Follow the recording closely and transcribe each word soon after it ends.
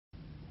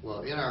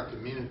Well, in our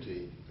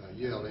community,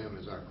 ULM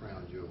is our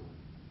crown jewel.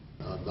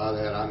 By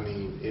that I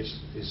mean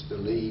it's the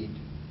lead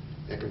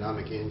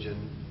economic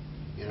engine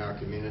in our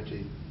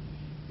community.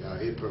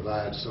 It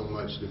provides so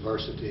much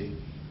diversity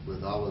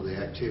with all of the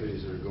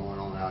activities that are going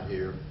on out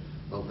here,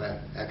 both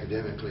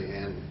academically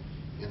and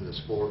in the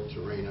sports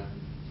arena,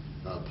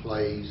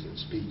 plays and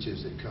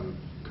speeches that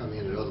come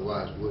in that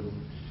otherwise wouldn't.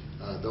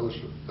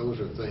 Those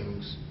are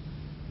things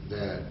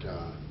that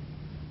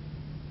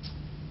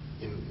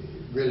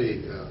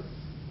really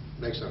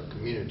makes our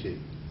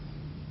community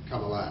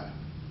come alive.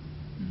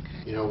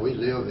 Okay. You know, we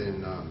live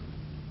in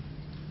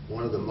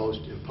one of the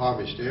most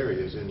impoverished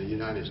areas in the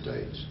United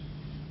States,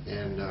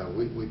 and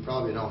we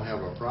probably don't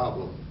have a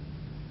problem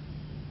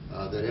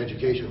that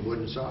education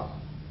wouldn't solve.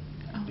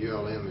 Oh.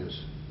 ULM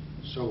is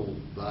so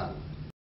vital.